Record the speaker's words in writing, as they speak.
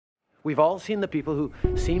We've all seen the people who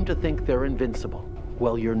seem to think they're invincible.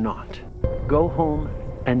 Well, you're not. Go home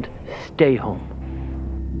and stay home.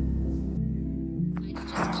 It's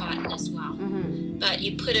just cotton as well. But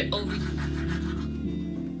you put it over.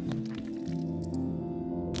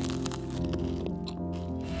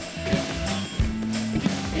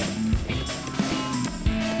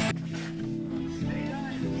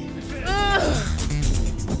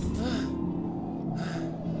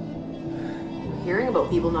 Hearing about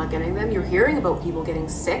people not getting them, you're hearing about people getting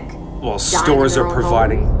sick. Well, stores are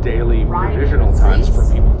providing daily provisional times for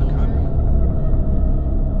people to come.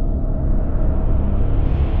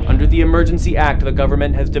 Under the Emergency Act, the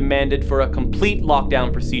government has demanded for a complete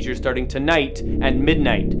lockdown procedure starting tonight at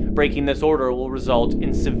midnight. Breaking this order will result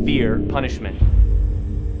in severe punishment.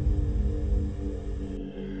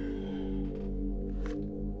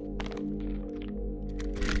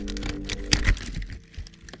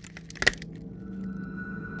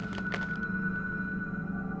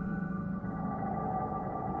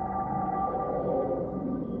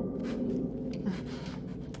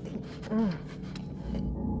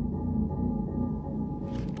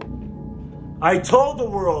 I told the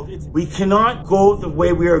world, we cannot go the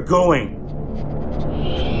way we are going.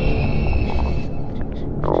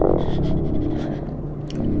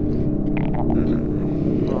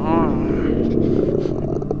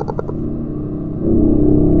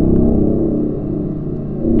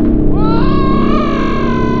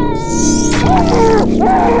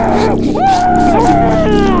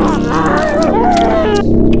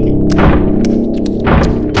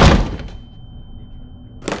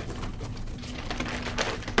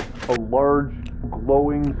 A large,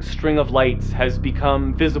 glowing string of lights has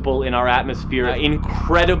become visible in our atmosphere.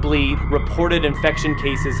 Incredibly, reported infection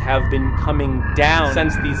cases have been coming down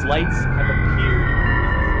since these lights have appeared.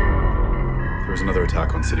 There was another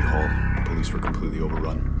attack on City Hall. Police were completely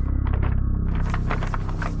overrun.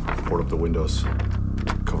 Board up the windows.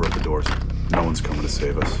 Cover up the doors. No one's coming to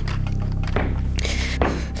save us.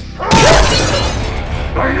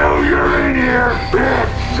 I know you're in here,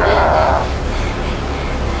 bitch!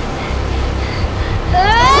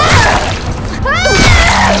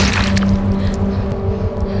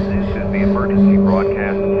 This is the emergency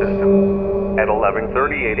broadcast system. At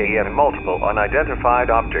 11:38 a.m., multiple unidentified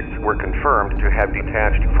objects were confirmed to have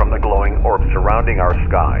detached from the glowing orb surrounding our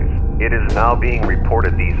skies. It is now being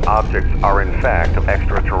reported these objects are in fact of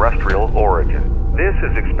extraterrestrial origin. This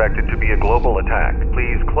is expected to be a global attack.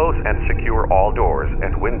 Please close and secure all doors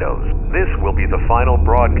and windows. This will be the final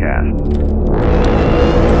broadcast.